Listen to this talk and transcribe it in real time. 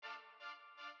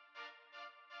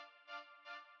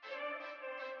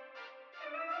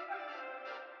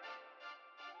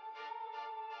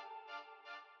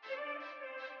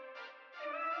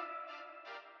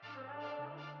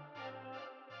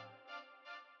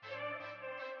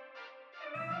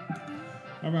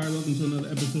All right, welcome to another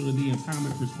episode of the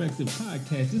Empowerment Perspective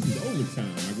Podcast. This is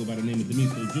Overtime. I go by the name of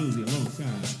Demiso Josie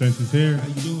alongside. Spencer's here. How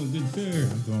you doing, good sir?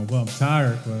 I'm doing well. I'm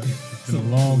tired, but it's been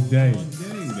a long day. Long day,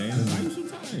 man. Why are you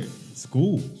so tired?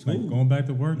 School. Like going back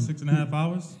to work 6.5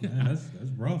 hours. Man, that's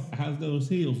rough. How's those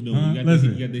heels doing? You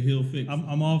got the heel fixed.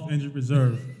 I'm off injured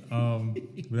reserve.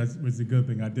 But that's a good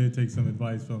thing. I did take some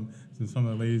advice from some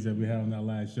of the ladies that we had on that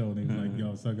last show. They was like,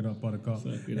 yo, suck it up, buttercup,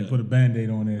 and put a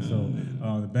Band-Aid on there. So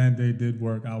the Band-Aid did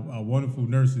work. Our wonderful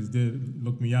nurses did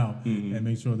look me out and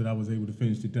make sure that I was able to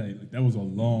finish the day. Like, that was a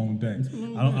long day.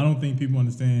 I don't think people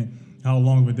understand how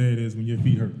long of a day it is when your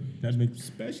feet hurt.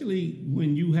 Especially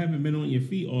when you haven't been on your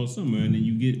feet all summer and then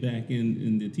you get back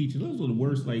in the teacher. Those are the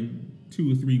worst, like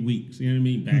 2 or 3 weeks. You know what I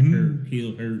mean? Back hurt,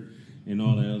 heel hurt, and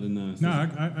all that other nonsense. No,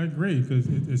 I agree, because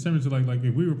it's similar to like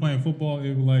if we were playing football,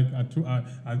 it was like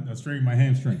I strained my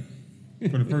hamstring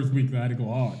for the first week. I had to go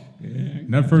hard. Yeah,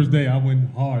 and that first day I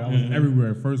went hard. I was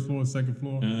everywhere, first floor, second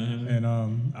floor, and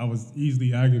I was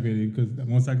easily aggravated because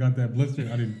once I got that blister,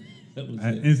 I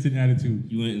had instant attitude.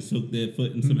 You went and soaked that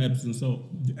foot in some Epsom salt.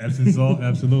 Epsom salt,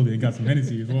 absolutely. And got some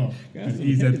Hennessy as well.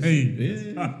 Ease that pain.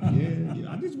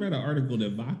 Yeah. I just read an article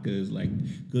that vodka is like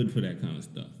good for that kind of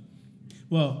stuff.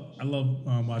 Well, I love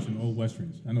watching old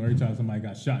westerns. I know every time somebody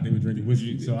got shot, they were drinking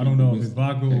whiskey. So I don't know if it's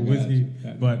vodka or whiskey.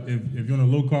 But if you're on a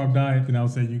low-carb diet, then I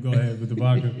would say you go ahead with the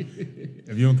vodka.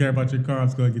 If you don't care about your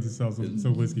carbs, go ahead and get yourself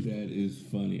some whiskey. That is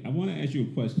funny. I want to ask you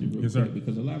a question real quick,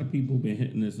 because a lot of people have been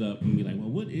hitting us up and be like, well,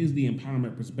 what is the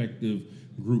Empowerment Perspective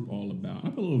group all about? I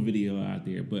put a little video out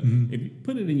there, but if you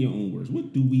put it in your own words,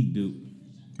 what do we do?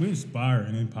 We inspire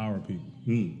and empower people.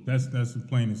 That's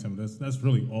plain and simple. That's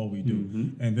really all we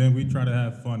do. And then we try to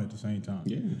have fun at the same time.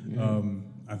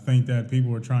 I think that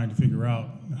people are trying to figure out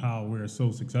how we're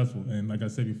so successful. And like I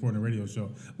said before in the radio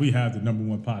show, we have the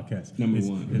 #1 podcast.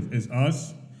 It's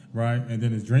us, right? And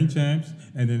then it's Drink Champs,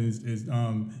 and then it's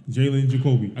Jalen and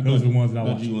Jacoby. Those are the ones that I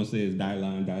watch. You want to say it's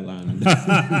Dylan.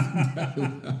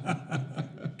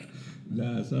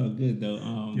 Nah, it's all good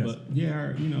though. Yes. But yeah,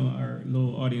 our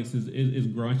little audience is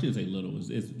growing. I shouldn't say little.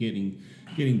 It's getting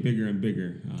bigger and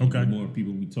bigger. The more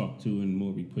people we talk to, and the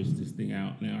more we push this thing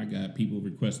out. Now I got people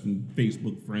requesting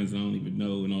Facebook friends I don't even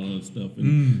know and all that stuff,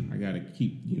 and I got to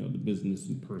keep the business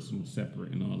and personal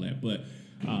separate and all that. But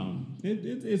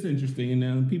it's interesting,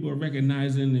 and people are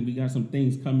recognizing, and we got some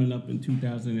things coming up in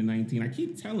 2019. I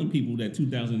keep telling people that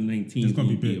 2019 is going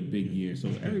to be a big year, so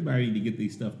everybody need to get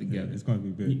these stuff together. Yeah, it's going to be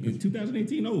big. It's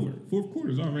 2018 over. Fourth quarter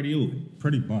is already over.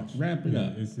 Pretty much. Wrap it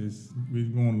up. We're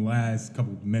going the last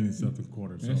couple of minutes of the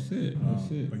quarter. So, that's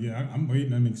it. But yeah, I'm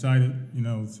waiting. I'm excited.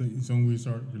 Soon we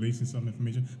start releasing some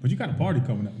information. But you got a party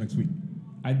coming up next week.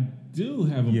 I do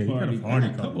have a party. I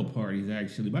got a couple parties,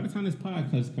 actually. By the time this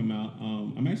podcast come out,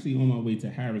 I'm actually on my way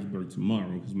to Harrisburg tomorrow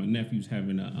because my nephew's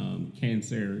having a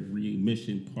cancer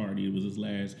remission party. It was his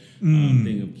last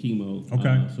thing of chemo.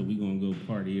 Okay. So we're going to go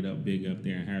party it up big up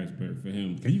there in Harrisburg for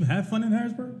him. Can you have fun in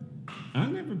Harrisburg? I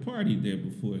never partied there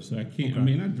before, so I can't. I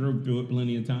mean, I drove through it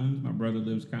plenty of times. My brother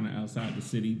lives kind of outside the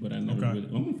city, but I never really.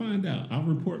 I'm going to find out. I'll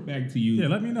report back to you. Yeah,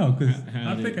 let me know, because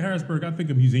I think of Harrisburg, I think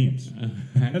of museums.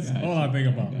 That's all I think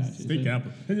about. State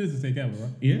capital. It is the state capital,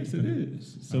 right? Yes, it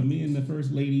is. So me and the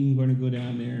first lady are going to go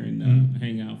down there and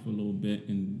hang out for a little bit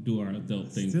and do our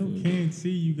adult thing. Still can't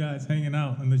see you guys hanging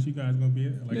out unless you guys going to be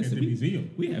at the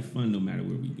museum. We have fun no matter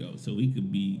where we go, so we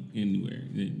could be anywhere.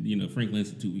 Franklin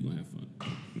Institute, we're going to have fun.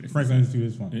 Franklin Institute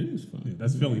is fun. It is fun. Yeah,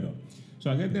 that's Philly, though.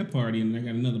 So I got that party, and I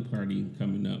got another party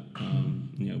coming up.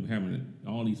 Having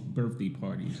all these birthday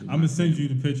parties. I'm going to send you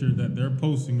the picture that they're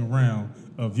posting around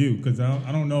of you, because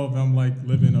I don't know if I'm like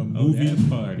living a movie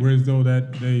where as though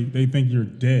that they think you're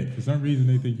dead. For some reason,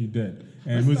 they think you're dead.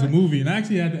 And it was a movie, and I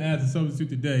actually had to ask a substitute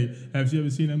today, have you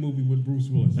ever seen that movie with Bruce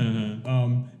Willis?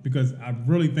 Because I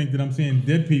really think that I'm seeing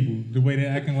dead people the way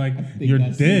they're acting like you're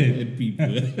dead. People.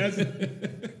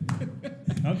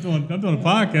 I'm doing a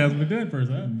podcast with a dead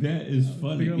person. Huh? That is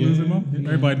funny.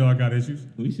 Everybody know I got issues.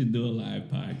 We should do a live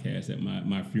podcast at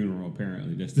my funeral.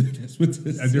 Apparently, that's what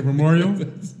this at your memorial.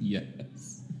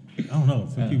 Yes. I don't know.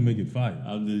 Some people make it fire.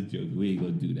 I'm just joking. We ain't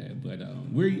gonna do that. But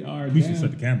we are. We should set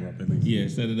the camera up at least. Yeah,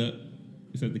 set it up.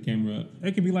 Set the camera up.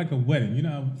 It could be like a wedding.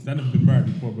 I've never been married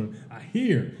before, but I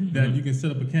hear that you can set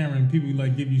up a camera and people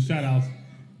give you shout outs.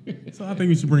 So I think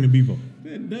we should bring the Bevo.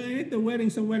 At the wedding,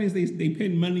 some weddings they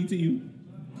pin money to you.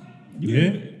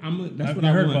 That's what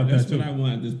I want. That's what I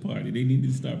want at this party. They need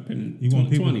to start pinning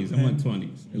 20s. I want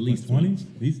 20s. At least 20s.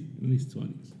 At least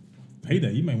 20s.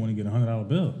 Payday. You might want to get $100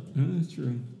 bill. That's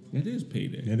true. That is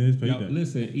payday. It is payday. Now,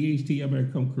 listen, EHT, I better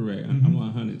come correct. I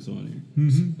want hundreds on there.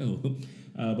 So,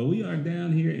 but we are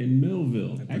down here in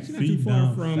Millville. Actually, not too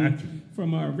far from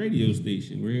from our radio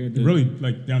station. We're at the, really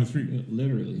like down the street.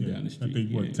 Literally down the street. I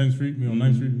think, 10th Street,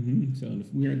 9th Street? Mm-hmm. So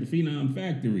we're at the Phenom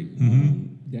Factory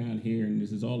down here, and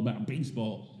this is all about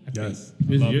baseball. Yes,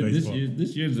 I love baseball.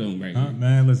 This your zone right here.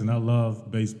 Man, listen, I love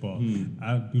baseball.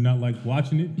 I do not like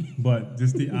watching it, but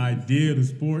just the idea of the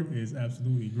sport is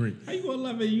absolutely great. How you gonna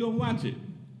love it? You gonna watch it?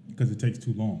 Because it takes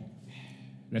too long.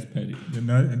 That's petty.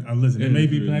 Listen, it may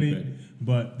be petty,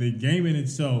 but the game in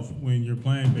itself, when you're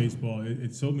playing baseball,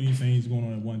 it's so many things going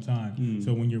on at one time.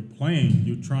 So when you're playing,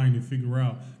 you're trying to figure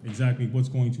out exactly what's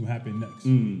going to happen next.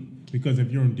 Because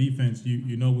if you're on defense,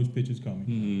 you know which pitch is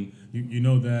coming. You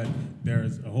know that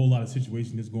there's a whole lot of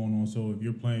situations that's going on. So if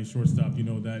you're playing shortstop, you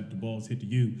know that the ball's hit to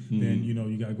you. Then you know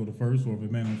you got to go to first, or if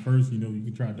a man on first, you know you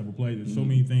can try to double play. There's so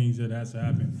many things that has to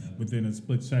happen within a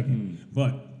split second.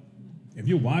 But if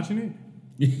you're watching it,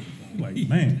 like,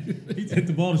 man, he hit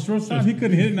the ball to shortstop. He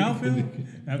couldn't hit an outfield.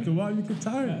 After a while, you get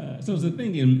tired. So it's the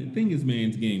thing is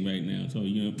man's game right now. So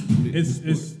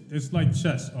it's like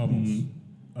chess almost.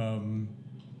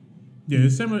 Yeah,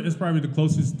 it's similar. It's probably the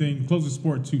closest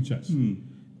sport to chess.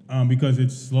 Because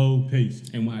it's slow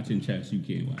paced. And watching chess, you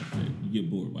can't watch it. You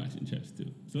get bored watching chess too.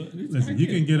 So listen, you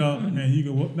can get up and you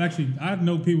can. Actually, I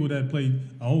know people that play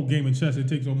a whole game of chess. It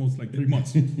takes almost like 3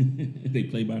 months. They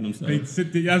play by themselves.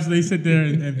 They sit there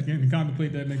and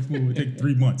contemplate that next move. It takes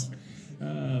 3 months. Oh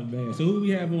man! So who we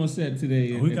have on set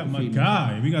today? We got my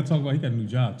guy. We got to talk about. He got a new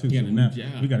job too. He got a new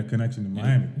job. We got a connection to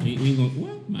Miami. We going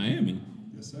what? Miami.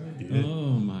 Yes, sir. Yeah.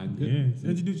 Oh my goodness!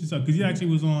 Yeah. Introduce yourself, because he actually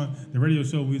was on the radio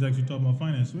show. We was actually talking about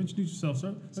finance. So introduce yourself,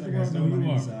 sir. So guys, my name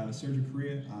is Sergio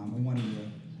Correa. I'm one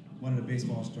of the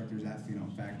baseball instructors at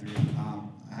Phenom Factory.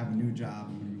 I have a new job.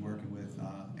 I'm going to be working with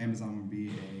Amazon. I'm going to be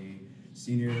a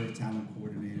senior talent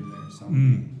coordinator there. So I'm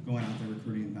going to be going out there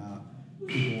recruiting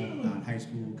people in high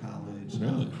school, college,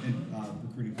 and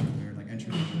recruiting for their like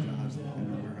entry level jobs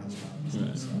and their warehouse jobs.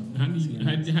 Right. So,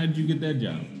 how did you get that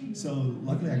job? So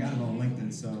luckily I got it on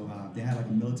LinkedIn. So they had like a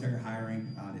military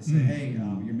hiring. They said, hey,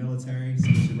 you're military,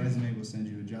 send us your resume, we'll send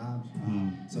you a job.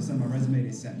 So I sent my resume,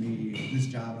 they sent me this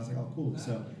job. I was like, oh, cool.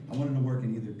 So I wanted to work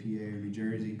in either PA or New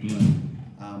Jersey,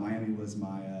 but Miami was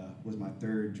my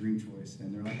third dream choice.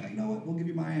 And they're like, hey, you know what, we'll give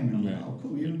you Miami. And I'm like, oh,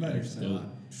 cool, even better. So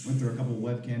went through a couple of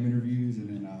webcam interviews, and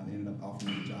then they ended up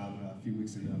offering me the job a few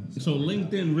weeks ago. So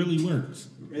LinkedIn really works.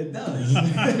 It does.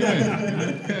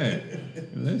 Okay.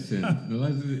 Listen,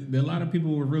 a lot of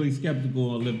people were really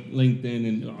skeptical on LinkedIn,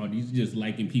 and these just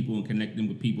liking people and connecting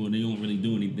with people, and they don't really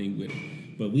do anything with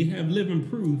it. But we have living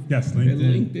proof. Yes,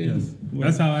 LinkedIn. Yes.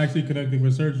 That's how I actually connected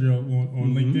with Sergio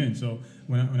on LinkedIn. So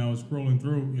when I was scrolling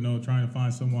through, trying to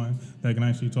find someone that can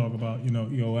actually talk about,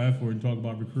 EOF or talk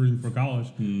about recruiting for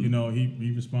college,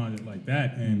 he responded like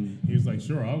that, and he was like,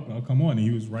 sure, I'll come on. And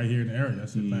he was right here in the area. I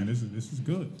said, man, this is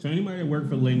good. So anybody that work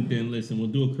for LinkedIn, listen, we'll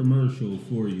do a commercial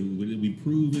for you. We've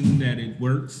proven that it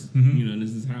works. And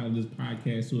this is how this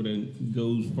podcast sort of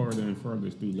goes farther and farther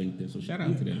through LinkedIn. So shout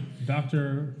out to them.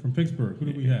 Doctor from Pittsburgh.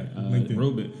 Who do we have? LinkedIn.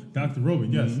 Robin. Dr.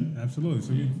 Robin, yes, absolutely.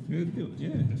 So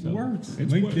it works.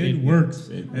 LinkedIn works.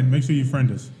 And make sure you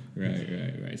friend us.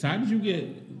 Right. So how did you get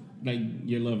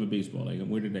your love of baseball?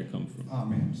 Where did that come from? Oh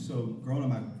man, so growing up,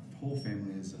 my whole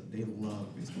family they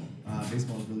love baseball.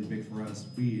 Baseball is really big for us.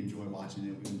 We enjoy watching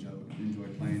it. We enjoy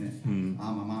playing it.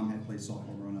 My mom had played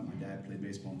softball growing up. My dad played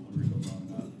baseball in Puerto Rico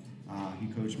growing up. He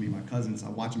coached me. My cousins,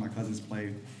 watching my cousins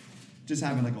play. Just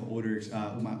having like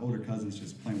my older cousins,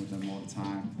 just playing with them all the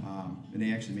time, and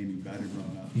they actually made me better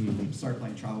growing up. Started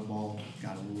playing travel ball,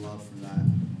 got a love for that.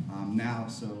 Now,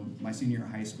 so my senior year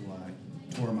of high school, I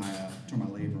tore my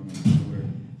labrum in my shoulder.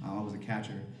 I was a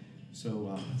catcher,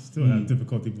 so I still have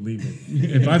difficulty believing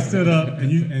it. If I stood up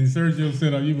and Sergio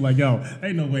stood up, you'd be like, "Yo,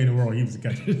 ain't no way in the world he was a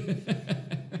catcher."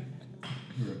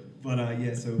 But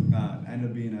so I ended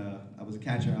up being I was a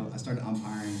catcher. I started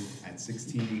umpiring at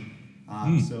 16.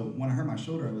 So when I hurt my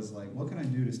shoulder, I was like, what can I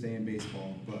do to stay in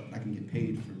baseball, but I can get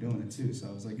paid for doing it too? So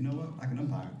I was like, you know what, I can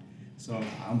umpire. So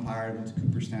I umpired, went to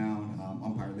Cooperstown,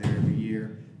 umpired there every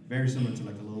year. Very similar to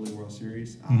like the Lowly World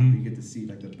Series. You get to see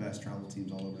like the best travel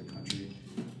teams all over the country.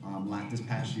 This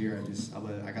past year,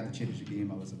 I got the championship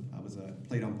game. I was a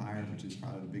plate umpire, which is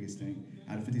probably the biggest thing.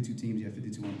 Out of 52 teams, you have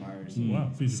 52 umpires.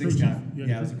 Wow, so six guys.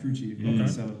 Yeah, I was a crew chief. Okay.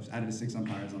 So out of the 6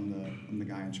 umpires, I'm the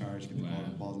guy in charge, get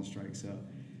the balls and strikes. So.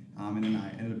 And then I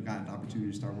ended up getting the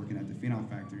opportunity to start working at the Phenom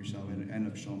Factory, so I ended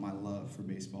up showing my love for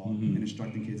baseball and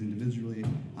instructing kids individually.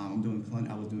 I was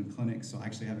doing clinics, so I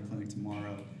actually have a clinic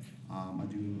tomorrow. I'm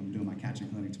doing my catching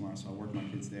clinic tomorrow, so I work my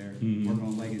kids there, working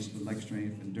on leg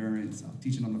strength, endurance,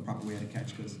 teaching them the proper way to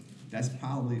catch, because that's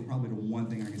probably the one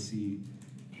thing I can see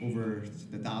over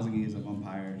the 1,000 years I've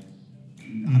umpired.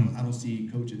 I don't see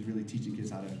coaches really teaching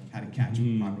kids how to catch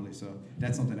properly. So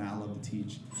that's something that I love to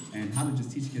teach, and how to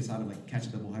just teach kids how to like catch a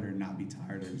doubleheader and not be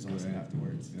tired or exhausted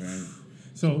afterwards. Right.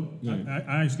 So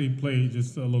I actually played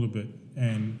just a little bit,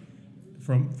 and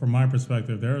from my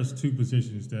perspective, there's two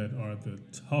positions that are the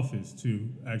toughest to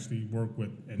actually work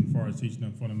with as far as teaching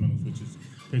them fundamentals, which is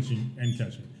pitching and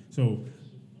catching. So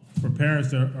for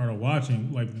parents that are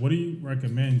watching, like, what do you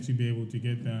recommend to be able to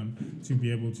get them to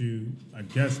be able to, I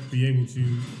guess, be able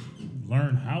to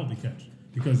learn how to catch?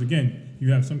 Because again,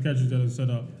 you have some catchers that are set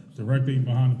up directly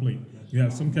behind the plate. You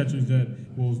have some catchers that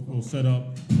will set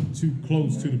up too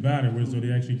close to the batter, whereas though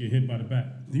they actually get hit by the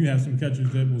bat. You have some catchers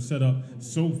that will set up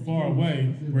so far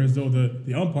away, whereas though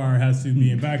the umpire has to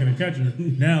be in back of the catcher.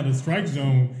 Now the strike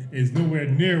zone is nowhere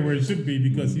near where it should be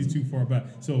because he's too far back.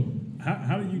 So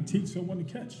how do you teach someone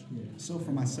to catch? So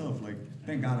for myself, like,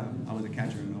 thank God I was a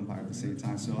catcher and an umpire at the same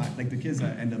time. So like the kids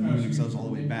that end up moving themselves all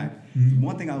the way back,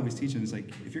 one thing I always teach them is, like,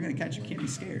 if you're going to catch, you can't be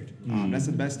scared. That's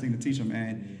the best thing to teach them.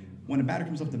 And when a batter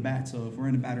comes up the bat, so if we're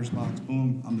in the batter's box,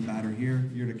 boom, I'm the batter here,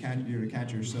 you're the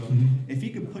catcher. So if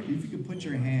you could put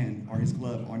your hand or his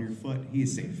glove on your foot, he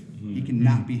is safe. He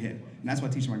cannot be hit. And that's why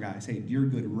I teach my guys, hey, you're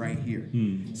good right here.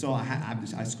 So I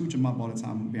scooch him up all the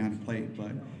time behind the plate.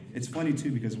 But it's funny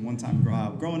too, because one time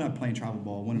growing up playing travel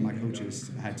ball, one of my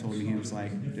coaches had told me, he was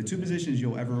like, the two positions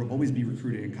you'll always be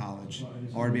recruited in college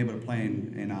or be able to play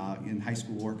in high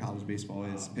school or college baseball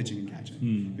is pitching and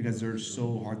catching, because they're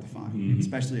so hard to find,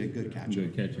 especially a good catcher.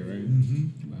 Good catcher, right?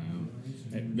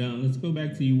 Wow. Now let's go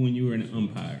back to you when you were an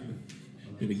umpire.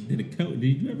 Did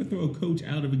you ever throw a coach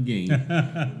out of a game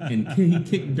and he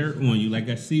kicked dirt on you? Like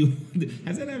I see,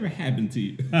 has that ever happened to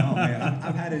you? Oh man,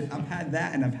 I've had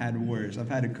that, and I've had worse. I've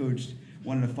had a coach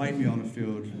wanted to fight me on the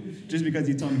field just because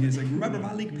he told me, he's like, remember,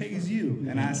 my league pays you,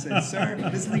 and I said, sir,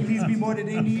 this league needs me more than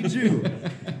they need you.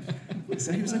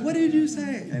 So he was like, what did you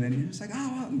say? And then he was like,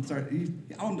 I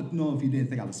don't know if he didn't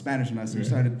think I was Spanish or not, so he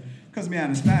started cussing me out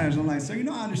in Spanish. I'm like, sir,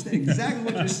 I understand exactly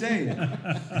what you're saying.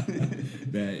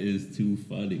 That is too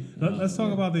funny. Let's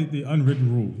talk about the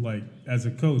unwritten rule. Like, as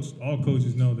a coach, all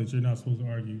coaches know that you're not supposed to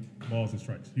argue balls and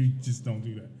strikes. You just don't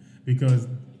do that. Because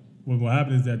what will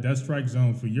happen is that strike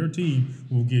zone for your team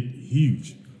will get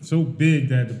huge. So big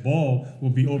that the ball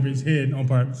will be over his head and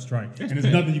umpire strike. And there's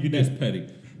nothing you can do. That's petty.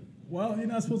 Well, you're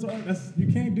not supposed to argue.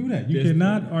 You can't do that. You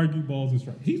cannot argue balls and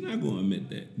strikes. He's not going to admit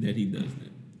that he does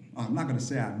that. I'm not going to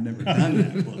say I've never done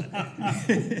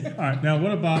that. All right, now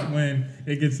what about when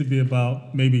it gets to be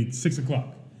about maybe 6 o'clock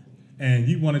and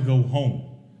you want to go home?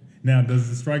 Now, does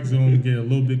the strike zone get a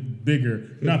little bit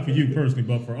bigger? Not for you personally,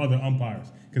 but for other umpires.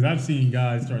 Because I've seen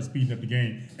guys start speeding up the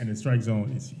game, and the strike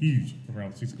zone is huge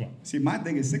around 6 o'clock. See, my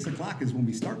thing is 6 o'clock is when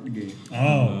we start the game.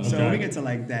 Oh, okay. So when we get to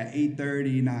like that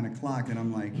 8:30, 9 o'clock, and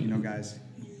I'm like, guys,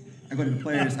 I go to the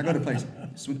players,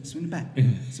 swing the bat.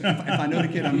 So if I know the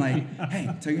kid, I'm like, hey,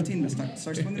 tell your team to start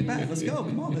swinging the bat. Let's go,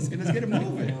 come on, let's get it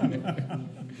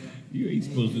moving. You ain't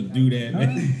supposed to do that,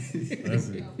 man. That's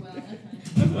it.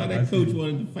 That's why that coach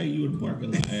wanted to fight you in the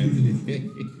parking lot after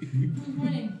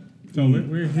So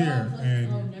we're here,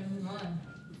 and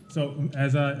so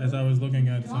as I was looking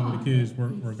at some of the kids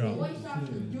work out,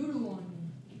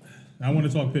 I want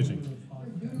to talk pitching.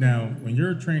 Now, when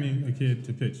you're training a kid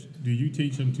to pitch, do you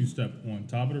teach them to step on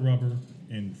top of the rubber,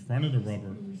 in front of the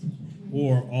rubber,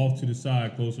 or off to the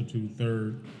side, closer to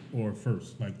third or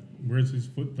first? Like, where's his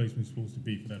foot placement supposed to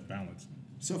be for that balance?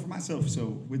 So for myself,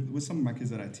 with some of my kids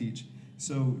that I teach,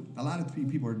 so a lot of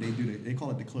people they call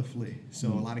it the cliff lee. So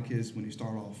a lot of kids, when you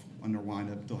start off on their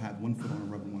windup, they'll have 1 foot on the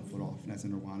rubber, 1 foot off, and that's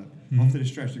in their windup. Off to the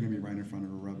stretch, they're gonna be right in front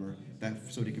of the rubber.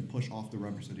 So they can push off the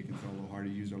rubber, so they can throw a little harder,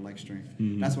 use their leg strength.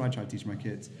 That's what I try to teach my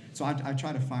kids. So I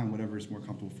try to find whatever is more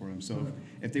comfortable for them. So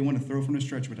if they want to throw from the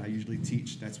stretch, which I usually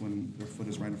teach, that's when their foot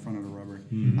is right in front of the rubber.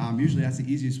 Usually that's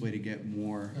the easiest way to get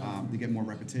more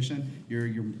repetition. Your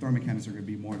throw mechanics are gonna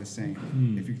be more the same.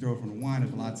 If you throw from the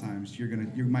windup, a lot of times you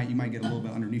might get a little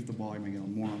bit underneath the ball, you might get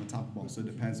more on the top of the ball. So it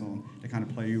depends on the kind of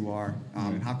player you are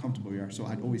and how comfortable you are. So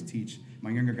I'd always teach my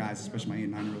younger guys, especially my 8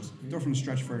 and 9-year-olds, throw from the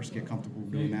stretch first, get comfortable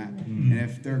doing that. And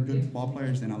if they're good ball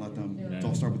players, then I'll let them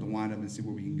start with the windup and see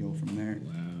where we can go from there.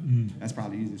 Wow. That's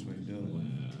probably the easiest way to do it. Wow.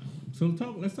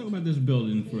 So let's talk about this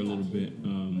building for a little bit.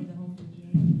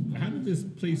 How did this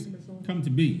place come to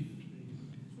be?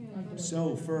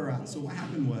 So what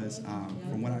happened was,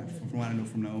 from what I know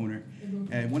from the owner,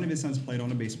 one of his sons played on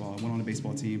the baseball. Went on the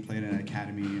baseball team, played at an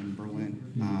academy in Berlin.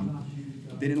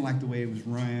 They didn't like the way it was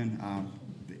run.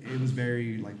 it was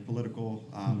very like political.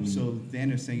 So they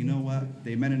ended up saying, you know what?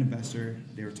 They met an investor.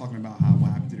 They were talking about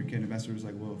what happened to their kid. Investor was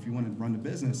like, well, if you want to run the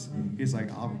business, he's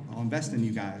like, I'll invest in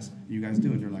you guys. You guys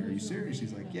do it. They're like, are you serious?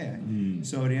 He's like, yeah.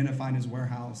 So they ended up finding his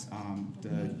warehouse.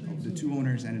 The two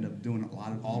owners ended up doing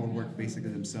all the work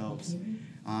basically themselves.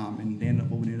 And they ended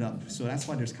up opening it up. So that's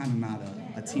why there's kind of not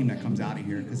a team that comes out of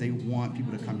here, because they want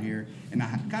people to come here and not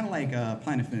kind of like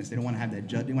Planet Fitness. They don't want to have that.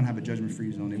 They want to have a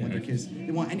judgment-free zone. They want their kids.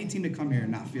 They want any team to come here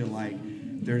and not feel like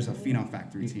there's a Phenom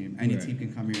Factory team. Any team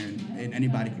can come here and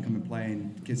anybody can come and play,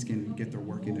 and kids can get their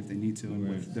work in if they need to, and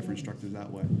with different instructors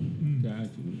that way. Got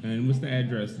you. And what's the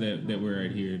address that we're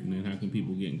at here, and then how can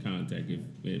people get in contact?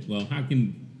 How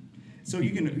can So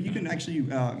you can actually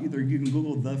either you can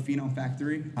Google the Phenom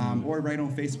Factory or right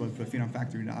on Facebook for Phenom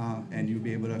Factory, and you'll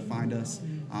be able to find us.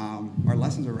 Our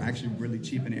lessons are actually really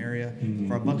cheap in the area.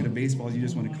 For a bucket of baseballs, you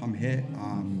just want to come hit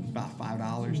about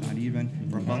 $5, not even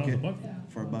for a bucket.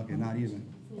 For a bucket, not even.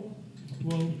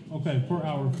 Well, okay, per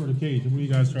hour for the cage. What are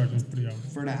you guys charging for the hour?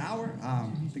 For the hour, I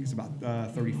think it's about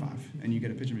 $35, and you get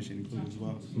a pitching machine included as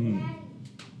well.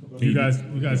 You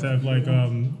guys have like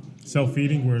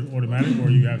self-feeding where it's automatic, or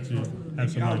you have to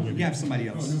have somebody with you? We have somebody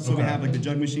else. So we have like the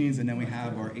jug machines, and then we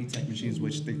have our ATEC machines,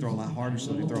 which they throw a lot harder.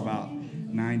 So they throw about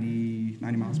 90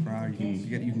 miles per hour. You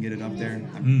can get it up there.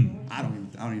 I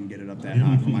don't even get it up that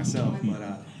high for myself,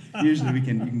 but usually you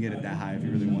can get it that high if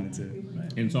you really wanted to.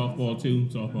 And softball too?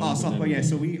 Softball, yeah.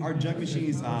 So our jug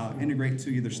machines integrate to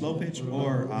either slow pitch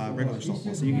or regular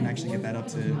softball. So you can actually get that up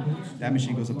to, that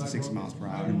machine goes up to 60 miles per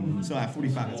hour. So at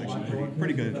 45, it's actually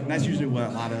pretty good. And that's usually what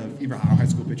a lot of even our high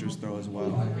school pitchers throw as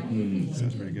well. So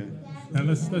it's pretty good. Now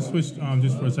let's switch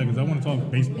just for a second. I want to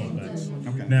talk baseball bats.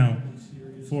 Okay. Now,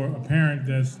 for a parent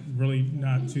that's really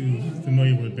not too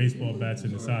familiar with baseball bats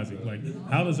and the sizing, like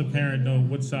how does a parent know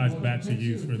what size bat to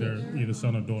use for their either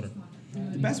son or daughter?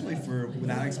 The best way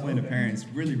without explaining to parents,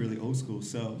 really, really old school.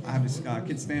 So I have this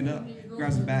kid stand up,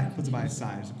 grabs a bat, puts it by his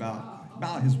side. It's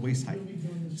about his waist height.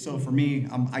 So for me,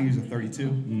 I use a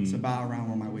 32. It's about around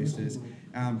where my waist is.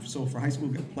 So for high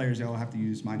school players, they'll have to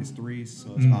use -3s.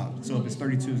 So it's so if it's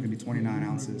 32, it's going to be 29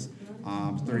 ounces.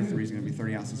 33 is going to be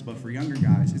 30 ounces. But for younger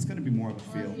guys, it's going to be more of a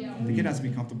feel. The kid has to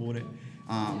be comfortable with it.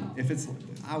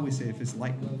 I always say if it's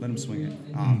light, let him swing it.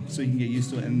 So you can get used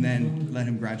to it, and then let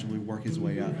him gradually work his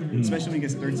way up. Especially when he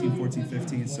gets 13, 14,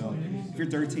 15. So if you're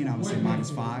 13, I would say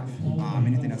 -5.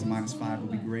 Anything that's a -5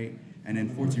 would be great. And then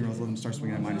 14-year-olds, let them start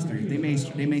swinging at -3.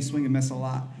 They may swing and miss a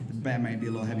lot. The bat might be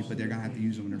a little heavy, but they're gonna have to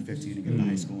use them when they're 15 to get to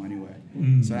high school anyway.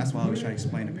 So that's why I always try to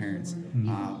explain to parents.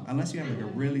 Unless you have like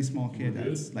a really small kid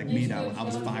that's like me, that I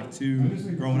was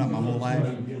 5'2", growing up my whole life,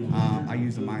 I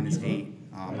used a -8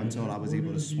 until I was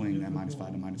able to swing that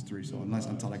 -5 to -3. So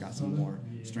until I got some more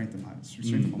strength in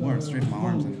my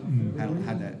arms, and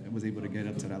had that, was able to get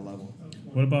up to that level.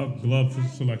 What about glove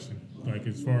selection? Like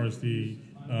as far as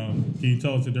can you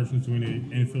tell us the difference between an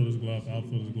infielder's glove,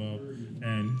 outfielder's glove,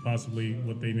 and possibly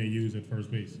what they may use at first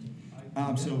base?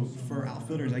 So for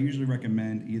outfielders, I usually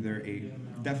recommend either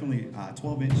definitely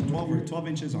 12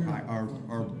 inches or high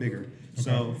or bigger. Okay.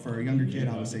 So for a younger kid,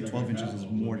 I would say 12 inches is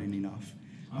more than enough.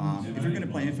 If you're going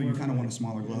to play infield, you kind of want a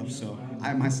smaller glove. So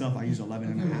I use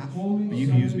 11.5, but you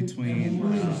can use between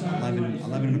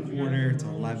 11 and a quarter to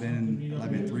 11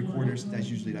 and 3/4.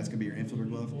 That's going to be your infielder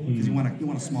glove, because you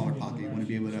want a smaller pocket. You want to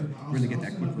be able to really get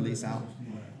that quick release out.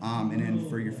 And then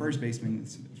for your first basemen,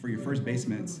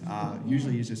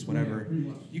 usually it's just whatever.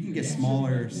 You can get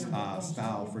smaller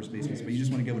style first basemen, but you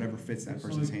just want to get whatever fits that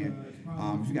person's hand.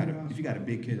 If you got a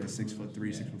big kid that's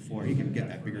 6'3", 6'4", he can get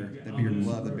that bigger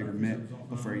glove, that bigger mitt.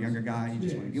 But for a younger guy,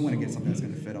 you want to get something that's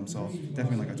going to fit him. So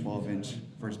definitely like a 12-inch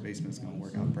first baseman is going to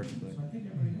work out perfectly.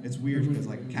 It's weird because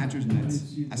like catcher's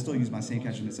mitts, I still use my same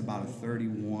catcher's mitts, about a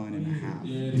 31.5.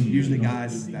 Usually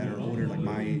guys that are older, like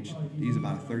my age, they use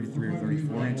about a 33 or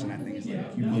 34 inch, and I think it's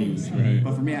like humongous. Right.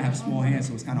 But for me, I have small hands,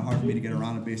 so it's kind of hard for me to get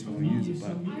around the baseball and use it.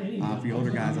 But for your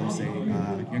older guys, I would say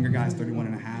younger guys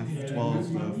 31.5,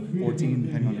 12 to 14,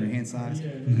 depending on their hand size.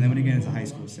 And then when you get into high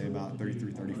school, say about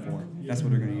 33, 34. That's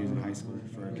what they're going to use in high school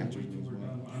for catcher's mitts as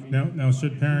well. Now,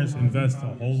 should parents invest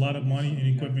a whole lot of money in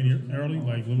equipment early,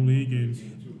 like Little League and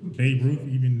Babe Ruth,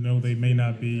 even though they may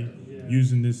not be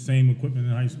using this same equipment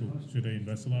in high school? Should they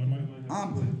invest a lot of money?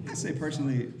 I say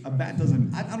personally, a bat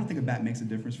doesn't. I don't think a bat makes a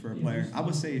difference for a player. I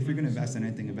would say if you're going to invest in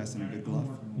anything, invest in a good glove.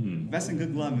 Invest in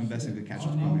good glove, invest in good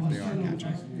catcher's equipment if they are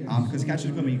catchers. Because catcher's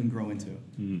equipment you can grow into.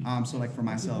 So like for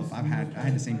myself, I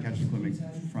had the same catcher's equipment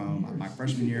from my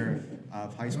freshman year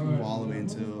of high school all the way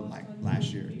until like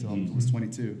last year, until I was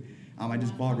 22. I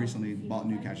just bought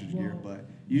new catcher's gear, but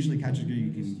usually catcher's gear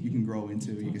you can grow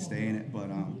into, you can stay in it. But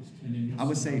I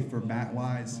would say for bat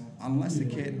wise, unless the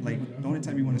kid, like the only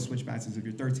time you want to switch bats is if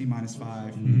you're 13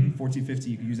 -5, 14,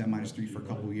 15, you can use that -3 for a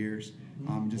couple of years.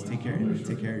 Just take care of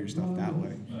your stuff that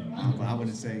way. But I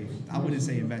wouldn't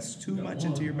say invest too much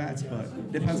into your bats,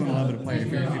 but depends on the level of the player.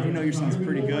 If you know your son's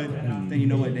pretty good, then you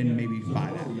know what, then maybe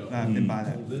buy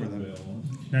that for them.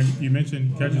 Now you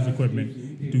mentioned catcher's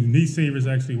equipment. Do knee savers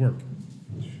actually work?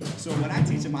 So when I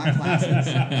teach in my classes,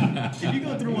 if you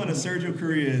go through one of Sergio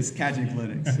Correa's catching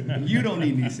clinics, you don't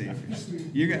need knee savers.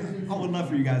 I would love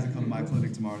for you guys to come to my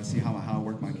clinic tomorrow to see how I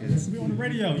work my kids. Be on the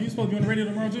radio. You supposed to be on the radio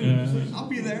tomorrow too. I'll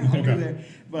be there. I'll be there.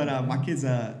 But my kids,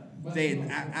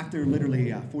 after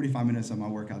literally 45 minutes of my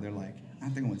workout, they're like, I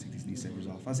think I want to take these knee savers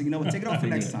off. I said, you know what, take it off for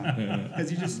next time.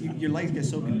 Because your legs get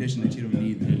so conditioned that you don't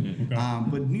need them.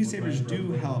 But knee savers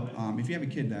do help if you have a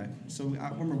kid so I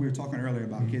remember we were talking earlier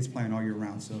about kids playing all year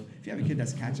round. So if you have a kid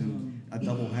that's catching a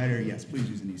double header, yes, please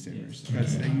use the knee savers.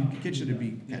 Because kids shouldn't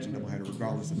be catching double header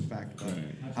regardless of the fact. But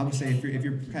I would say if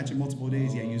you're catching multiple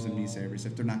days, use the knee savers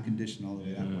if they're not conditioned all the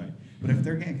way that way. But if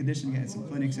they're getting conditioned, getting some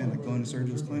clinics in, like going to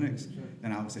Sergio's clinics,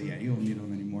 then I would say, you don't need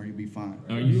them anymore. You'll be fine.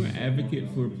 Are you an advocate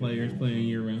for players playing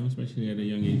year-round, especially at a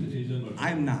young age?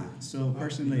 I'm not. So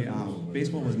personally,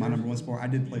 baseball was my number one sport. I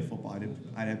did play football.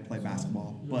 I did play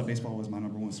basketball, but baseball was my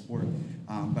number one sport.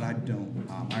 But I don't.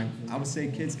 I would say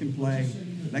kids can play.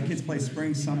 Let kids play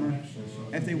spring, summer.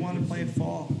 If they want to play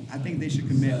fall, I think they should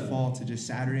commit fall to just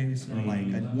Saturdays or like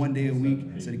one day a week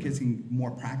so the kids can more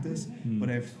practice. But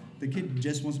if the kid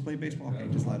just wants to play baseball, okay,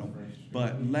 just let them.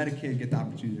 But let a kid get the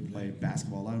opportunity to play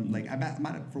basketball.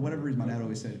 For whatever reason, my dad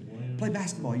always said, play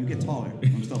basketball, you get taller.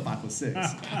 I'm still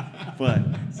 5'6". But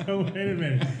so wait a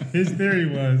minute. His theory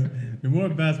was the more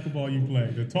basketball you play,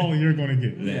 the taller you're going to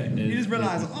get. Yeah, you just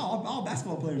realize, all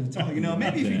basketball players are tall.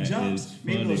 Maybe if he jumps,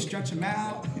 maybe they'll stretch him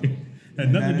out.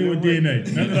 Had nothing to do with DNA.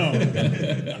 Nothing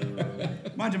at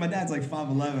all. Mind you, my dad's like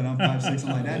 5'11", I'm 5'6".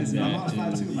 I'm like, my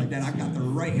mom's 5'2". I'm like, Dad, I got the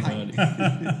right height.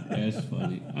 That's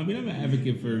funny. I mean, I'm an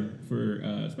advocate for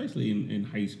especially in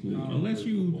high school. Unless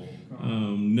you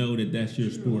know that that's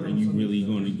your sport and you really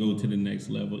going to go to the next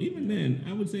level. Even then,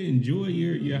 I would say enjoy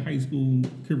your high school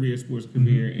career, sports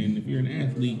career, and if you're an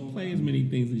athlete, play as many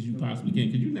things as you possibly can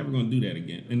because you're never going to do that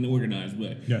again in the organized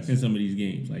way in some of these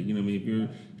games. Like, if you're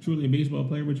truly a baseball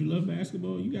player but you love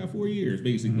basketball, you got 4 years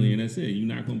basically, and that's it. You're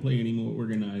not going to play any more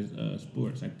organized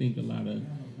sports. I think a lot of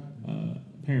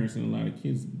parents and a lot of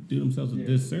kids do themselves a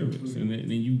disservice, and then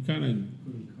you kind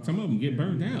of, some of them get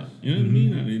burned out. You know what I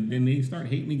mean? And then they start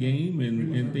hating the game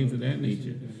and things of that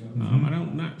nature.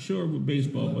 I'm not sure with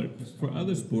baseball, but for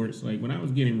other sports, like when I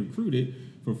was getting recruited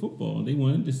for football, they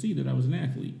wanted to see that I was an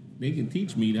athlete. They can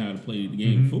teach me how to play the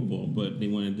game of football, but they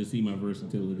wanted to see my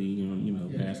versatility,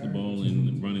 basketball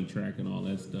and running track and all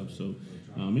that stuff. So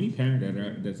any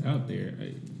parent that's out there,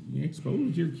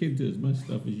 expose your kid to as much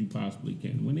stuff as you possibly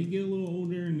can. When they get a little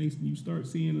older and you start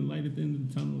seeing the light at the end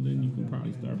of the tunnel, then you can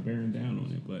probably start bearing down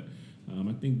on it. But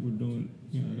I think we're doing,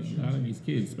 a lot of these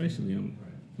kids, especially,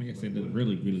 like I said, the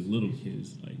really, really little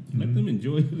kids, let them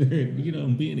enjoy their,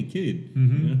 being a kid. You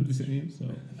know what I'm saying? So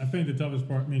I think the toughest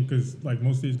part, because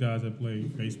most of these guys that play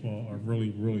baseball are really,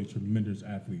 really tremendous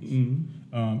athletes.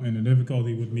 And the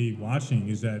difficulty with me watching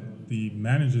is that the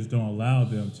managers don't allow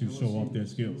them to show off their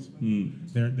skills.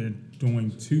 They're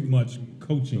doing too much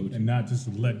coaching and not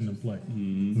just letting them play.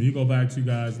 When you go back to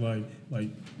guys like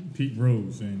Pete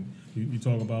Rose and you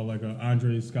talk about like a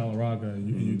Andre Scalaraga and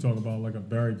you talk about like a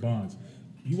Barry Bonds.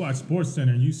 You watch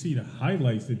SportsCenter and you see the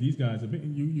highlights that these guys have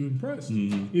been. You're impressed.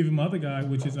 Even my other guy,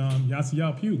 which is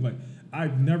Yasiel Puig.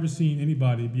 I've never seen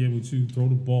anybody be able to throw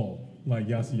the ball like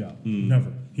Yasiel.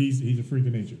 Never. He's a freak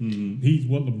of nature. He's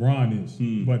what LeBron is,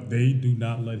 but they do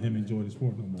not let him enjoy the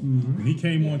sport no more. When he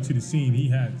came onto the scene, he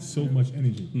had so much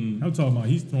energy. I'm talking about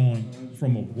he's throwing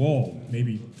from a wall,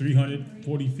 maybe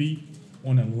 340 feet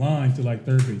on a line to like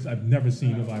third base. I've never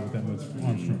seen nobody with that much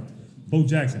arm strength. Bo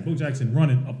Jackson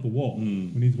running up the wall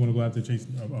when he's going to go out there chase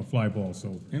a fly ball.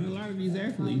 So and a lot of these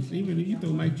athletes, even if you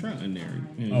throw Mike Trout in there,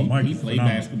 he played phenomenal.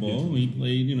 Basketball, he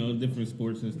played different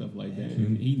sports and stuff like that,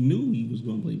 and he knew he was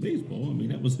going to play baseball. I mean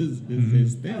that was his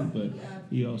thing, but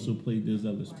he also played those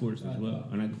other sports as well.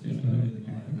 And I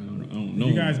don't know.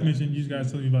 You guys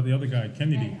told me about the other guy,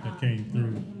 Kennedy, that came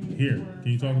through here.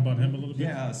 Can you talk about him a little bit?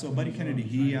 Yeah, so Buddy Kennedy,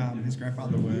 his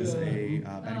grandfather was a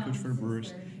batting coach for the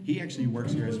Brewers. He actually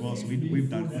works here as well, so we've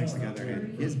done things together.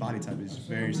 And his body type is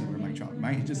very similar to Mike Trout.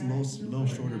 Mike's just a little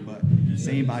shorter, but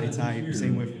same body type,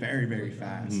 same width, very, very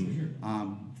fast.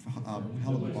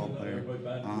 hell of a ball player.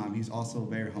 He's also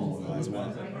very humble as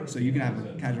well. So you can have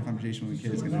a casual conversation with a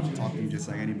kid that's going to talk to you just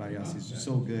like anybody else. He's just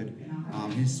so good.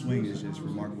 His swing is just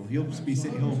remarkable.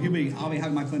 I'll be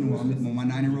having my clinic with my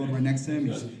 9-year-old right next to him.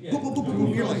 He's boop, boop, boop,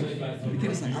 boop. You're like, the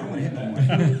kid is like, I don't want to hit no more.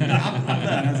 I'm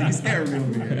done. I was like, he's scared me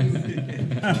over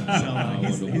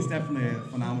here. So he's definitely a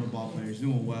phenomenal ball player. He's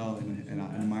doing well in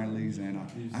the minor leagues, and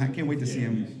I can't wait to see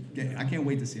him. I can't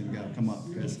wait to see him come up,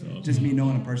 because just me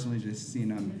knowing him personally, just seeing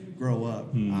him grow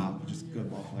up, just a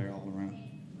good ball player all around.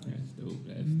 That's dope.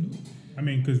 I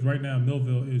mean, because right now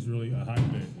Millville is really a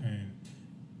hotbed, and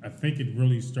I think it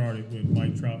really started with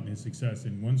Mike Trout and his success.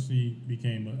 And once he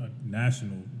became a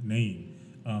national name,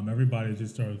 everybody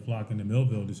just started flocking to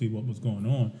Millville to see what was going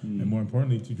on, and more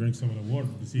importantly, to drink some of the water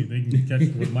to see if they can catch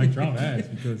what Mike Trout has.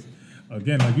 Because,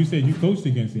 again, like you said, you coached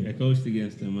against him. I coached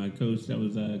against him. I was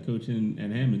coaching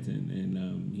at Hamilton, and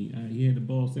he had the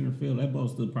ball center field. That ball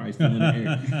still probably still in the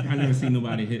air. I never seen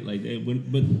nobody hit like that.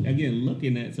 But again,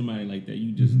 looking at somebody like that,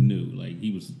 you just knew, like,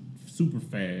 he was super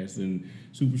fast and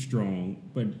super strong,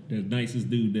 but the nicest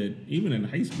dude that even at the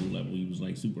high school level, he was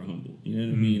like super humble. You know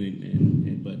what I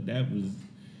mean? But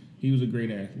he was a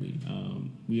great athlete.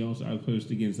 I coached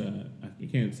against I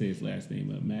can't say his last name,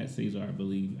 but Matt Cesar, I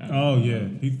believe.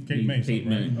 He's Kate Mason.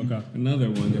 Right? Okay. Another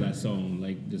one that I saw him,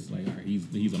 like, just like, all right,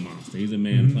 he's a monster. He's a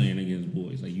man playing against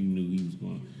boys. Like, you knew he was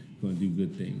going to do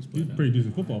good things. But, he was a pretty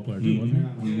decent football player too,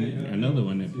 wasn't he? Another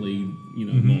one that played,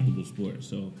 multiple sports.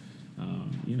 So,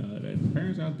 the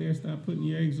parents out there, stop putting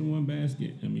your eggs in one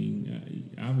basket. I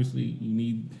mean, obviously you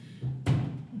need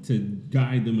to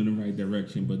guide them in the right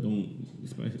direction, but don't.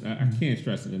 I can't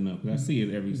stress it enough, because I see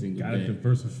it every single day. Got to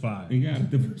diversify. You got to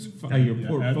diversify your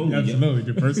portfolio.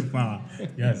 Absolutely, diversify.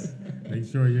 Yes, make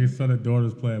sure your son or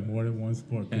daughter's playing more than one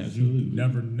sport, because you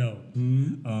never know.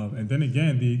 And then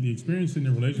again, the experience in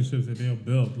the relationships that they'll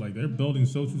build, like, they're building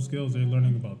social skills. They're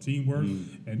learning about teamwork,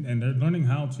 and they're learning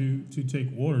how to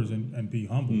take orders and be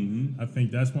humble. I think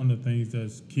that's one of the things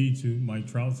that's key to Mike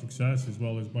Trout's success, as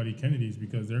well as Buddy Kennedy's,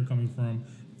 because they're coming from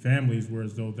families where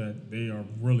as though that they are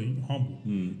really humble,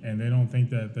 and they don't think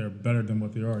that they're better than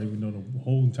what they are, even though the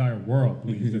whole entire world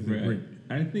believes that they're great.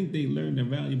 I think they learned a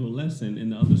valuable lesson in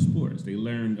the other sports. They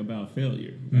learned about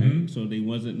failure, right? So they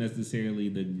wasn't necessarily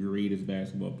the greatest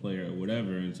basketball player or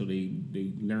whatever, and so they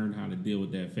learned how to deal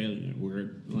with that failure.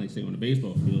 Where, like, say, on the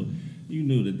baseball field, you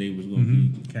knew that they was going to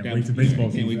be. Can't wait to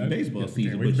baseball season. Can't wait to baseball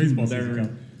season. But you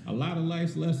learn a lot of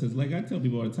life's lessons. Like I tell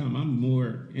people all the time, I'm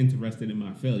more interested in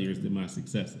my failures than my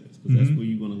successes, because that's where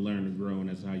you're going to learn to grow, and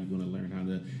that's how you're going to learn how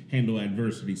to handle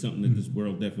adversity, something that this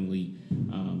world definitely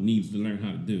needs to learn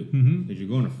how to do, because you're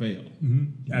going to fail.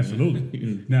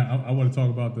 Absolutely. Now, I want to talk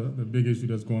about the big issue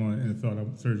that's going on in the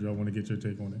NFL. Sergio, I want to get your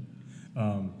take on it.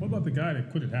 What about the guy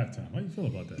that quit at halftime? How do you feel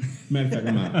about that? Matter of fact,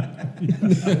 I'm out.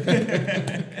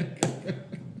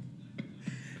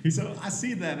 So I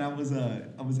see that. I was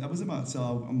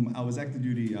active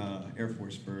duty Air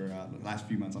Force for the last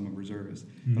few months. I'm a reservist,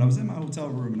 but I was in my hotel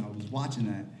room and I was watching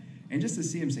that, and just to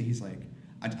see him say, he's like,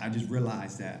 I just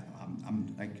realized that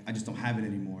I'm like, I just don't have it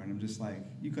anymore, and I'm just like,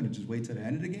 you could have just waited till the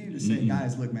end of the game, just say,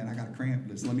 guys, look, man, I got a cramp,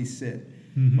 let me sit.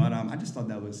 But I just thought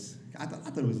that was, I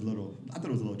thought it was a little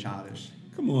childish.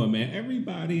 Come on, man.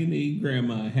 Everybody and their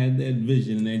grandma had that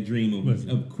vision and that dream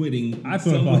of quitting. I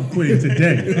thought about quitting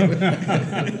today.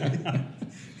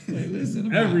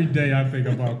 Listen, every day I think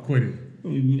about quitting.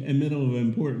 In the middle of an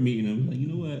important meeting, I'm like, you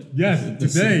know what? Yes,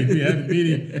 today we had a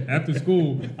meeting after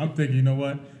school. I'm thinking, you know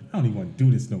what? I don't even want to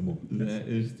do this no more. That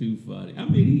is too funny. I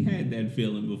mean, he had that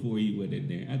feeling before he went in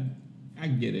there. I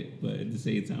get it, but at the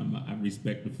same time, I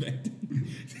respect the fact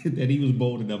that he was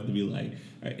bold enough to be like,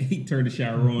 he turned the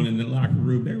shower on in the locker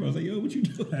room. Everybody was like, yo, what you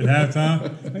doing? At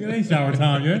halftime? Like, it ain't shower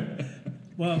time yet.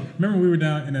 Well, remember we were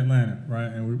down in Atlanta,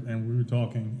 right? And we were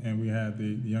talking, and we had the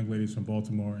young ladies from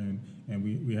Baltimore, and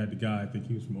we had the guy, I think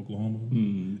he was from Oklahoma.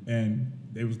 And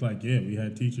they was like, yeah, we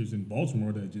had teachers in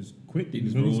Baltimore that just quit in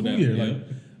the middle of school year. Yeah. Like,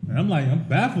 and I'm like, I'm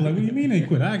baffled. Like, what do you mean they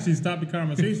quit? I actually stopped the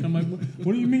conversation. I'm like,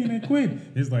 what do you mean they quit?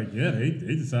 It's like, yeah, they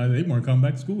decided they weren't coming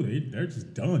back to school. They're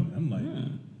just done. I'm like,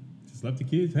 just left the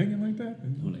kids hanging like that?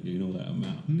 I'm like, you know what, I'm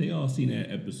out. They all seen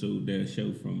that episode, that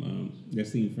show from, that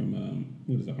scene from,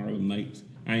 what is it, Harlem Nights?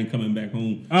 I ain't coming back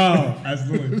home. Oh,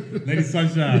 absolutely. Lady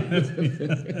Sunshine. That's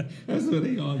where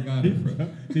they all got it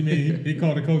from. You mean he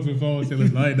called the coach on the phone and said,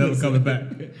 listen, I ain't never coming back.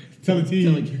 Tell the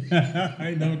team, I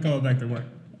ain't never coming back to work.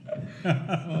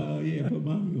 Yeah, put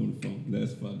mommy on the phone.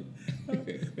 That's funny.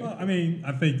 Well, I mean,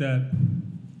 I think that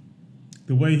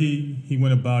the way he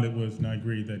went about it was, and I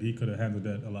agree that he could have handled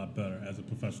that a lot better as a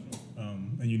professional.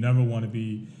 And you never want to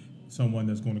be someone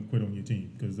that's going to quit on your team,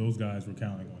 because those guys were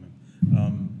counting on him.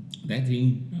 That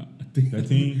team. That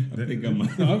team. I think I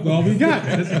might. That's all we got.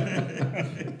 I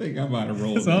think I might have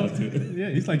rolled. That's all. Yeah,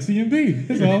 he's like CMB.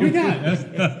 That's all we got.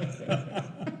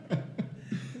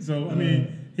 So I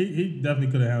mean, he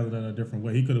definitely could have handled that a different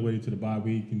way. He could have waited to the bye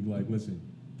week and be like, listen,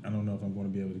 I don't know if I'm going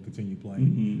to be able to continue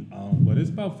playing. But it's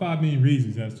about 5 million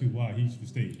reasons as to why he should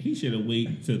stay. He should have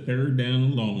waited to third down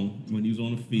and long when he was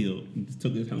on the field and just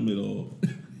took his helmet off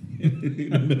in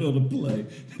the middle of the play.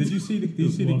 Did you see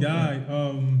the guy?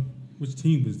 Which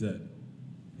team was that?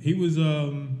 He was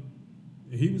on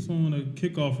a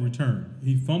kickoff return.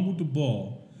 He fumbled the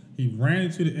ball. He ran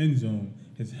into the end zone.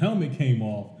 His helmet came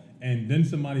off. And then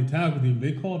somebody tackled him.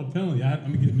 They called a penalty.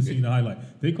 I'm going to see the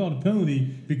highlight. They called a penalty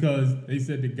because they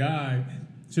said the guy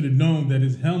should have known that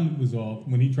his helmet was off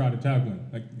when he tried to tackle him.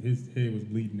 Like, his head was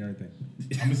bleeding and everything.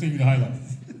 I'm going to send you the highlight.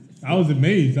 I was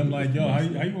amazed. I'm like, yo, how you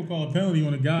going to call a penalty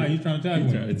on a guy he's trying to tackle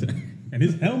him? And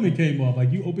his helmet came off.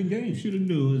 Like, you open game. Should have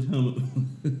knew his helmet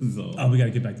was off. Oh, we got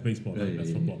to get back to baseball. That's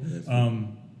football.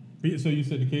 That's so you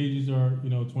said the cages are,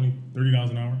 $20, $30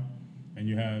 an hour? And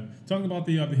you have talking about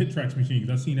the hit tracks machine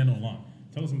because I've seen that online.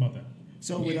 Tell us about that.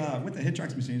 So with the hit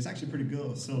tracks machine, it's actually pretty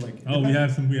good. So like, we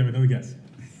have another guest.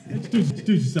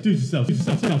 Introduce yourself,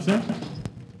 sir.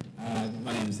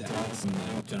 My name is Alex. I'm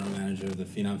the general manager of the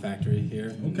Phenom Factory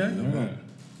here. Okay. All right.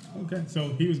 Okay. So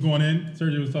he was going in.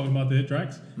 Sergio was talking about the hit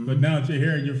tracks, but now that you're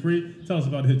here and you're free, tell us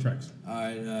about the hit tracks. All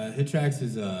right. Hit tracks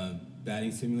is a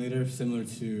batting simulator similar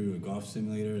to a golf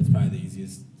simulator. It's probably the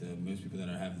easiest. Most people that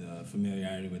have the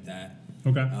familiarity with that.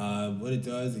 Okay. What it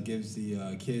does, it gives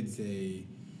the kids a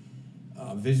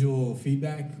visual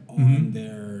feedback on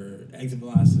their exit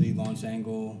velocity, launch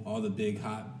angle, all the big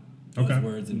hot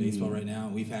buzzwords in baseball right now.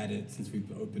 We've had it since we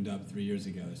opened up 3 years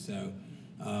ago. So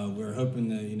we're hoping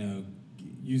to,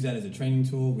 use that as a training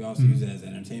tool. We also use it as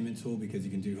an entertainment tool because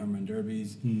you can do home run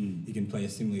derbies. You can play a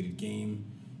simulated game.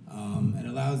 And it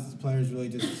allows the players really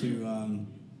just to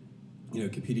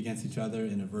compete against each other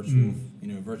in a virtual,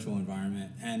 virtual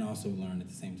environment, and also learn at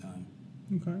the same time.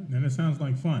 Okay, and it sounds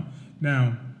like fun.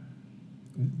 Now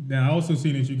I also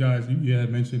seen that you had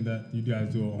mentioned that you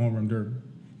guys do a home run derby.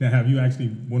 Now, have you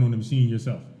actually went on the machine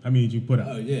yourself? How many did you put out?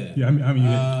 Oh yeah. Yeah, I mean,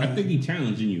 I think he's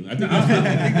challenging you. I think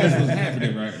that's what's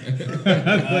happening, right?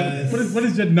 What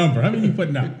is your number? How many you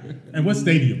putting out? And what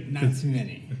stadium? Not too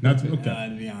many. Not too. Okay.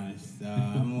 To be honest,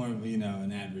 I'm more of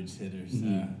an average hitter.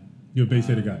 So. You're a base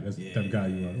hitter guy. That's the type of guy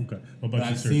you are. Okay. What about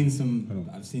I've seen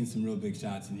some real big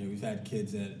shots in here. We've had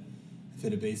kids that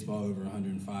hit a baseball over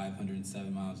 105,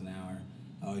 107 miles an hour.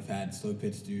 We've had slow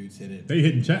pitch dudes hit it. They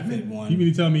hitting Chapman? Hit one. You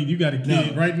mean to tell me you got a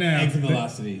kid right now? Exit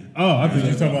velocity. Oh, I thought you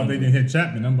were talking about they didn't hit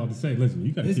Chapman. I'm about to say, listen,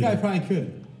 you got this guy probably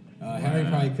could. Harry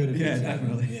probably could have hit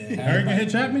Chapman. Definitely. Yeah, Harry can hit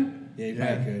Chapman? Yeah, he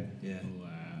probably could. Yeah. Wow.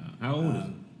 How old is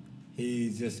he?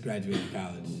 He's just graduated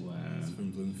college. Wow. He's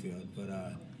from Bloomfield, but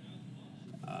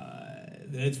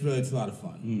it's a lot of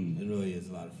fun. It really is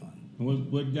a lot of fun.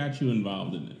 What got you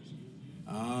involved in this?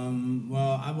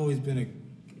 Well, I've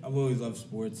always loved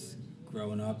sports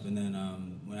growing up, and then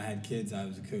when I had kids, I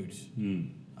was a coach.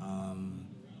 And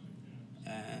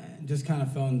just kind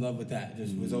of fell in love with that.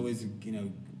 Just was always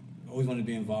always wanted to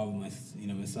be involved with my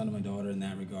son and my daughter in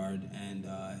that regard. And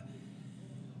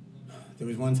there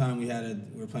was one time we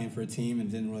were playing for a team and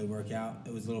it didn't really work out.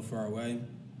 It was a little far away.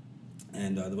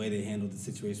 And the way they handled the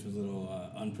situation was a little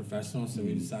unprofessional, so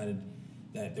we decided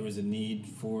that there was a need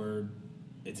for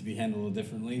it to be handled a little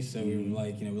differently. So we were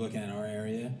like, we're looking at our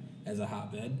area as a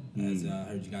hotbed, as I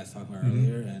heard you guys talking about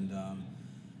earlier, and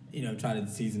try to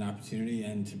seize an opportunity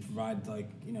and to provide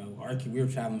we were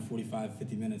traveling 45,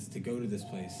 50 minutes to go to this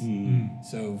place.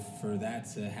 So for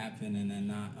that to happen and then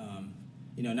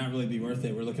not really be worth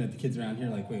it, we're looking at the kids around here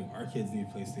like, wait, our kids need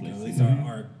a place to go. At least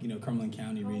our Cumberland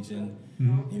County region,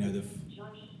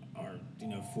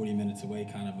 are 40 minutes away,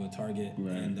 kind of a target,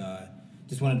 and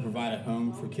just wanted to provide a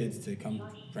home for kids to come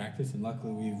practice, and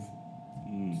luckily we've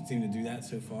seemed to do that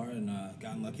so far, and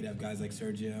gotten lucky to have guys like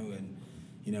Sergio and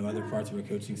other parts of our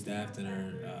coaching staff that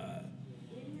are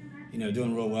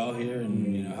doing real well here,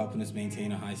 and helping us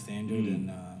maintain a high standard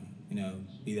and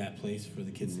be that place for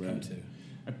the kids to come to.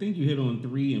 I think you hit on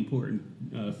three important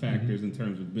factors in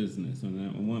terms of business,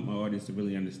 and I want my audience to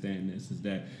really understand this. Is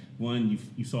that one,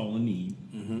 you saw a need,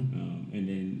 and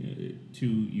then two,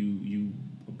 you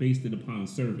based it upon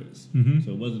service.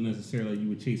 So it wasn't necessarily you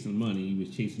were chasing money; you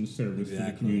was chasing service to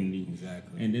the community.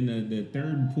 Exactly. And then the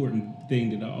third important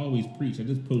thing that I always preach, I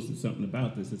just posted something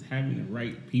about this, is having the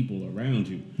right people around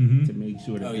you to make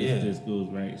sure that this just goes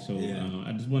right. So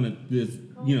I just want to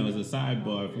as a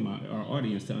sidebar for our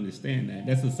audience to understand that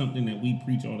this is something that we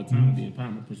preach all the time, the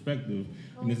empowerment perspective,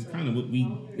 and this is kind of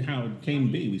how it came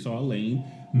to be. We saw a lane.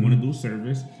 We want to do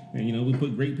service, and we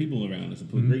put great people around us. We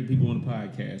put great people on the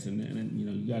podcast, and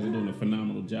you guys are doing a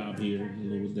phenomenal job here.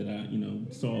 That I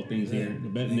saw things here.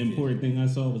 The important thing I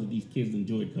saw was that these kids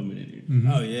enjoyed coming in here.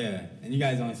 Oh yeah, and you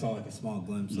guys only saw like a small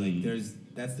glimpse. Like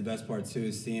that's the best part too,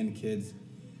 is seeing kids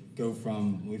go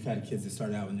from. We've had kids that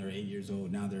started out when they were 8 years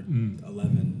old. Now they're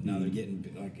 11. Now they're getting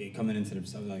like coming into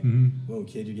themselves like, whoa,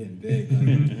 kid, you're getting big.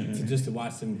 Like, so just to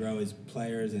watch them grow as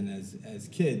players and as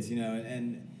kids,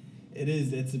 and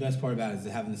it's the best part about it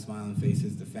is having the smiling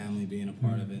faces, the family being a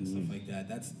part of it and stuff like that.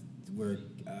 That's where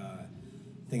I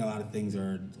think a lot of things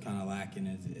are kind of lacking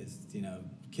is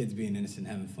kids being innocent,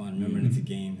 having fun, remembering it's a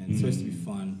game and it's supposed to be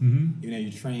fun. Even though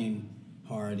you train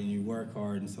hard and you work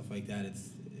hard and stuff like that,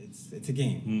 it's a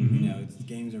game.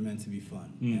 Games are meant to be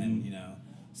fun, and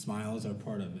smiles are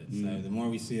part of it. So the more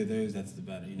we see of those, that's the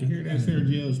better. You hear that,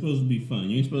 Sergio? It's supposed to be fun.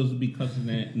 You ain't supposed to be cussing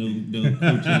at no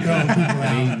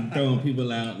coaches, throwing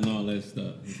people out and all that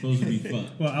stuff. It's supposed to be fun.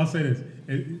 Well, I'll say this.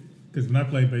 Because when I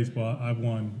played baseball, I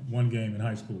won one game in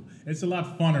high school. It's a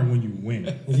lot funner when you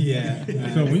win. Yeah.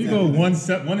 So when you go 1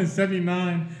 in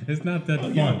 79, it's not that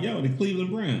fun. Yo, the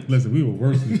Cleveland Browns. Listen, we were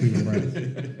worse than the Cleveland Browns.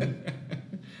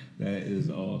 That is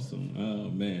awesome.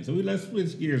 Oh man! So let's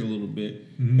switch gears a little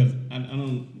bit because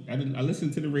I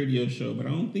listened to the radio show, but I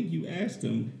don't think you asked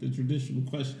him the traditional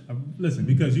question. Listen,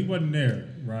 because you wasn't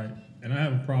there, right? And I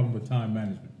have a problem with time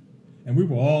management, and we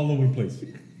were all over the place.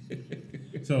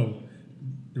 So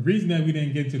the reason that we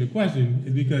didn't get to the question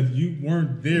is because you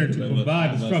weren't there to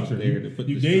provide the structure.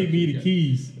 You gave me the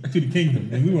keys to the kingdom,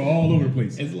 and we were all over the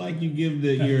place. It's like you give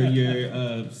your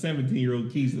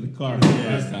 17-year-old keys to the car for the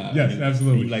first time. Yes,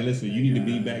 absolutely. You're like, listen, you need to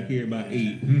be back here by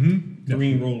 8.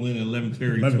 Green roll in at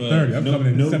 11:30. 11:30. I'm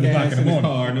coming in at 7 o'clock in the morning.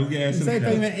 Car, no gas in the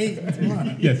car. At 8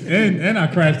 tomorrow. Yes, and I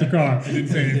crashed the car and didn't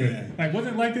say anything. Like,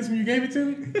 wasn't it like this when you gave it to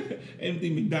me? Empty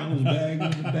McDonald's bag in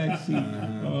the back seat,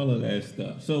 all of that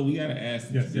stuff. So we got to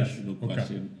ask the traditional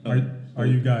question. Are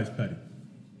you guys petty?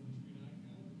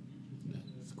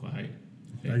 It's quiet.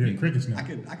 I get crickets now.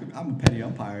 I'm a petty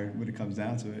umpire when it comes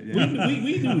down to it. Yeah.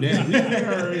 We knew that. We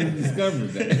already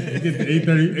discovered that. You get to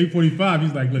 8:45.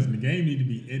 He's like, listen, the game need to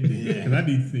be ended because I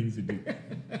need things to do.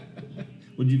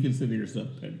 Would you consider yourself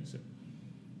petty, sir?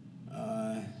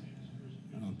 I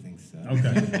don't think so.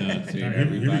 Okay. All right,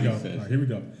 here we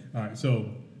go. All right, so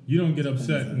you don't get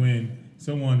upset when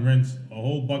someone rents a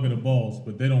whole bucket of balls,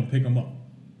 but they don't pick them up.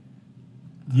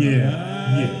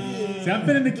 Yeah. See, I've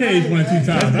been in the cage 1 or 2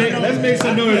 times. Let's make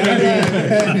some noise.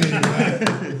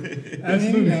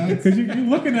 Absolutely. Because you're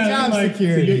looking at Job it like,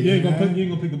 security, you ain't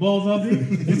gonna pick the balls up. You're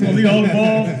just gonna leave all the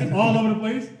balls all over the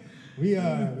place. We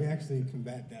actually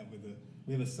combat that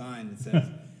we have a sign that says,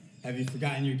 "Have you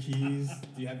forgotten your keys?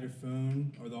 Do you have your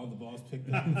phone? Or all the balls picked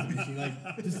up?"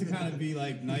 Just to kind of be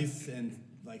like nice and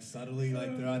like subtly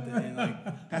like throughout the end, like,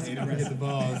 hey, don't forget the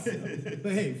balls.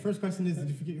 But hey, first question is, did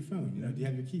you forget your phone? Do you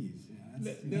have your keys?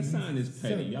 That sign is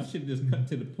petty. Y'all should just cut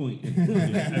to the point.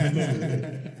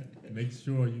 Make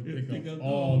sure you pick up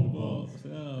all the balls.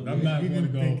 I'm not going to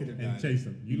go and chase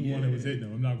them. You the one that was hitting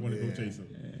them. I'm not going to go chase them.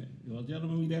 Well,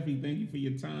 gentlemen, we definitely thank you for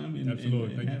your time and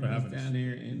absolutely. Thank you for having us down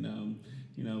here. And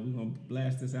we're gonna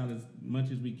blast this out as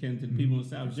much as we can to the people in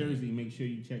South Jersey. Make sure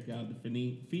you check out the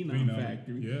Phenom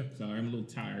Factory. Yeah. Sorry, I'm a little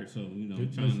tired, so I told you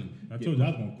I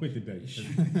was gonna quit today.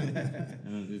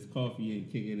 This coffee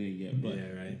ain't kicking in yet, but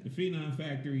right. The Phenom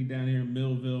Factory down here in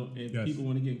Millville. If people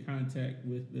want to get in contact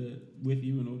with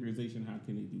you and the organization, how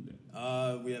can they do that?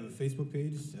 We have a Facebook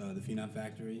page, the Phenom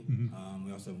Factory.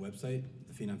 We also have a website,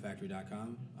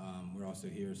 thephenomfactory.com. We're also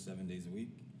here 7 days a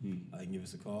week. You can give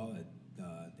us a call at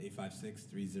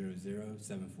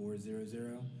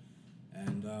 856-300-7400.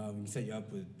 And we can set you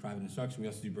up with private instruction. We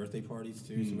also do birthday parties,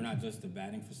 too. So we're not just a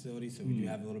batting facility, so we do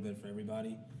have a little bit for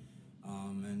everybody.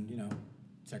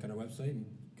 Check out our website and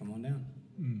come on down.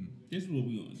 This is what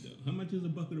we want to do. How much is a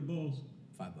bucket of balls?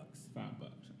 $5. $5. All right.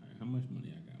 How much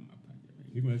money I got in my pocket right now?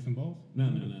 You gonna have some balls?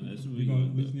 No. That's what you gonna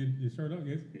loosen your shirt up,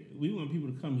 guys? We want people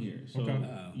to come here. So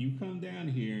you come down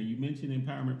here, you mention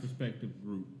Empowerment Perspective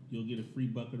Group, you'll get a free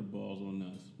bucket of balls on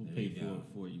us. We'll pay for it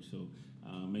for you. So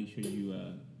make sure you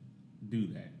do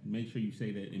that. Make sure you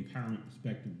say that Empowerment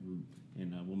Perspective Group,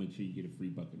 and we'll make sure you get a free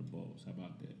bucket of balls. How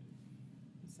about that?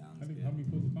 Sounds good. good. How are we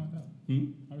supposed to find out?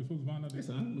 How are we supposed to find out?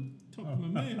 Listen, I'm talking to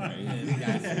my man right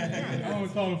here. I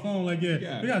don't call the phone like,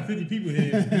 we got 50 people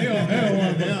here. They don't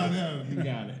want to know. You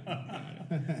got it. All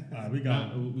right, we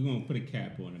got it. We're going to put a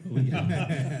cap on it. But we got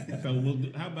it. So we'll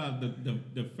do, how about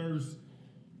the first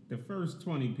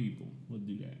 20 people? We'll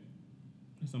do that.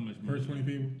 That's how much money. First 20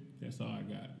 people? That's all I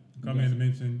got. Come in and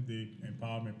mention the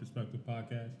Empowerment Perspective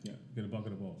Podcast. Yeah. Get a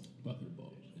bucket of balls. Bucket of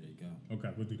balls. There you go.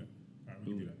 Okay, we'll do that. All right,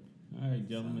 we'll do that. All right,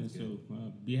 gentlemen. So,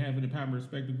 behalf of the Power and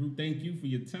Respect Group, thank you for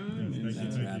your time. Yes,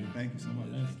 Thank you so much.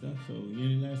 All that stuff. So,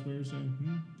 any last words, sir?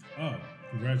 Oh,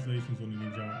 congratulations on the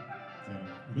new job.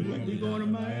 We going to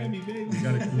Miami, baby.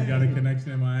 We got a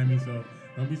connection in Miami, so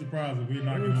don't be surprised if we're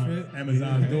knocking on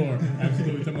Amazon's door.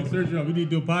 Absolutely. Talking about Sergio, we need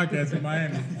to do a podcast in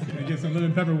Miami and get some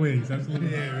lemon pepper wings.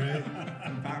 Absolutely. Yeah, right.